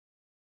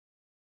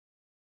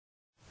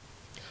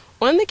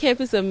On the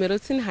campus of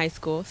Middleton High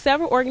School,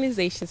 several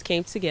organizations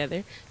came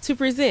together to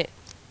present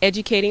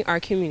Educating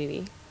Our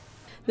Community.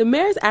 The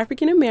Mayor's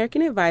African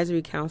American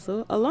Advisory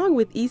Council, along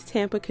with East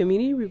Tampa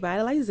Community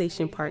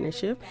Revitalization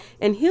Partnership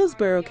and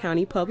Hillsborough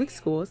County Public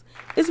Schools,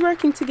 is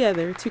working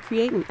together to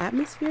create an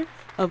atmosphere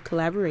of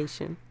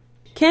collaboration.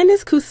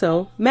 Candace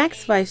Cusso,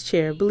 MAAAC's Vice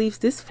Chair, believes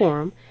this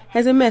forum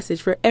has a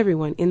message for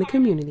everyone in the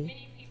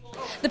community.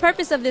 The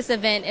purpose of this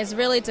event is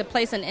really to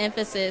place an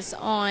emphasis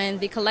on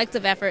the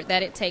collective effort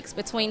that it takes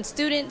between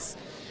students,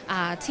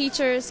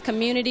 teachers,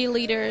 community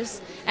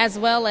leaders, as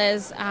well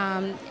as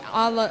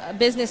all the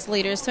business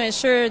leaders to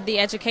ensure the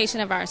education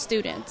of our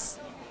students.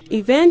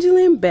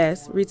 Evangeline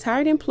Best,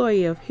 retired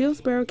employee of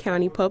Hillsborough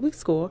County Public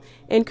School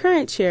and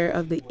current chair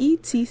of the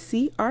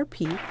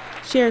ETCRP,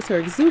 shares her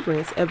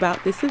exuberance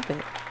about this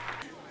event.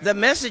 The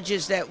message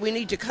is that we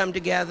need to come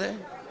together,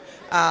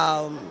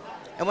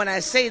 and when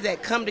I say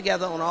that, come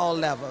together on all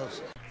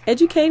levels.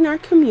 Educating Our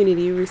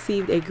Community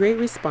received a great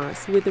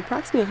response with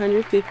approximately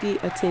 150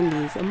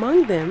 attendees.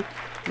 Among them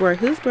were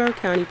Hillsborough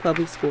County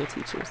Public School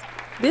teachers.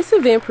 This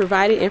event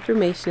provided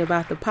information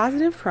about the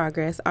positive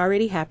progress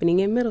already happening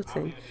in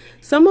Middleton,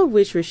 some of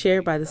which were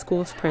shared by the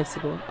school's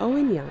principal,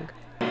 Owen Young.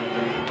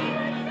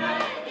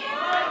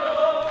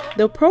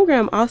 The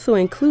program also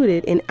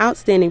included an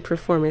outstanding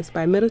performance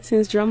by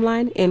Middleton's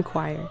drumline and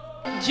choir.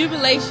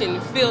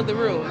 Jubilation filled the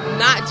room,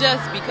 not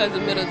just because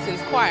of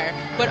Middleton's choir,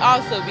 but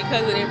also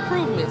because of the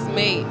improvements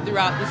made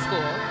throughout the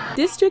school.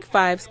 District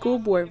 5 School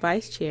Board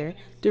Vice Chair,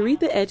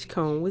 Doretha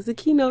Edgecombe, was the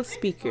keynote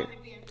speaker.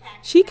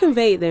 She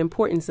conveyed the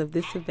importance of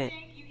this event.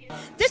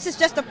 This is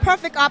just a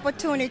perfect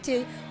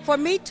opportunity for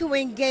me to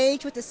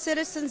engage with the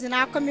citizens in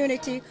our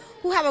community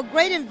who have a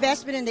great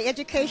investment in the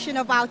education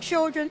of our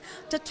children,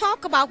 to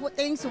talk about what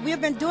things that we have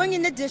been doing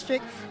in the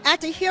district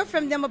and to hear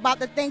from them about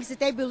the things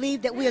that they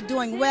believe that we are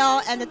doing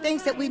well and the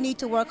things that we need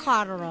to work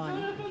harder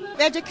on.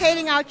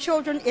 Educating our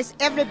children is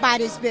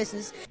everybody's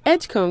business.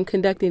 Edgecombe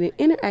conducted an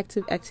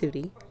interactive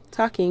activity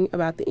talking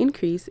about the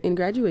increase in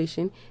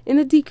graduation and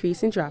the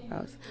decrease in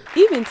dropouts.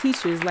 Even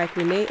teachers like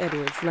Renee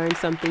Edwards learned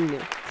something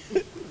new.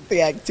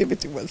 The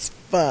activity was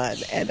fun,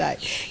 and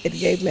it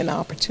gave me an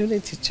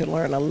opportunity to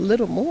learn a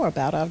little more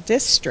about our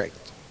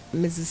district.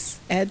 Mrs.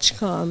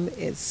 Edgecombe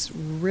is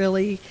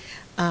really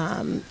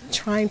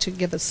trying to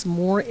give us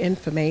more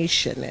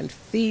information and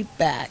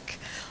feedback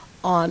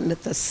on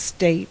the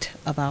state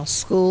of our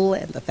school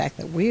and the fact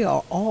that we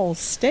are all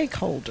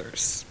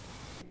stakeholders.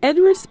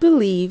 Edwards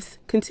believes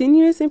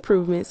continuous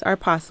improvements are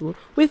possible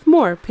with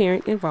more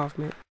parent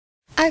involvement.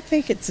 I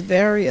think it's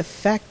very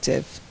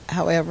effective.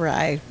 However,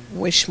 I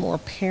wish more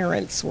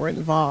parents were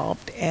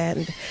involved,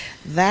 and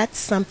that's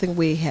something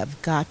we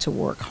have got to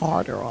work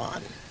harder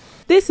on.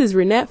 This is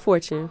Renette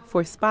Fortune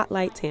for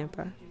Spotlight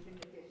Tampa.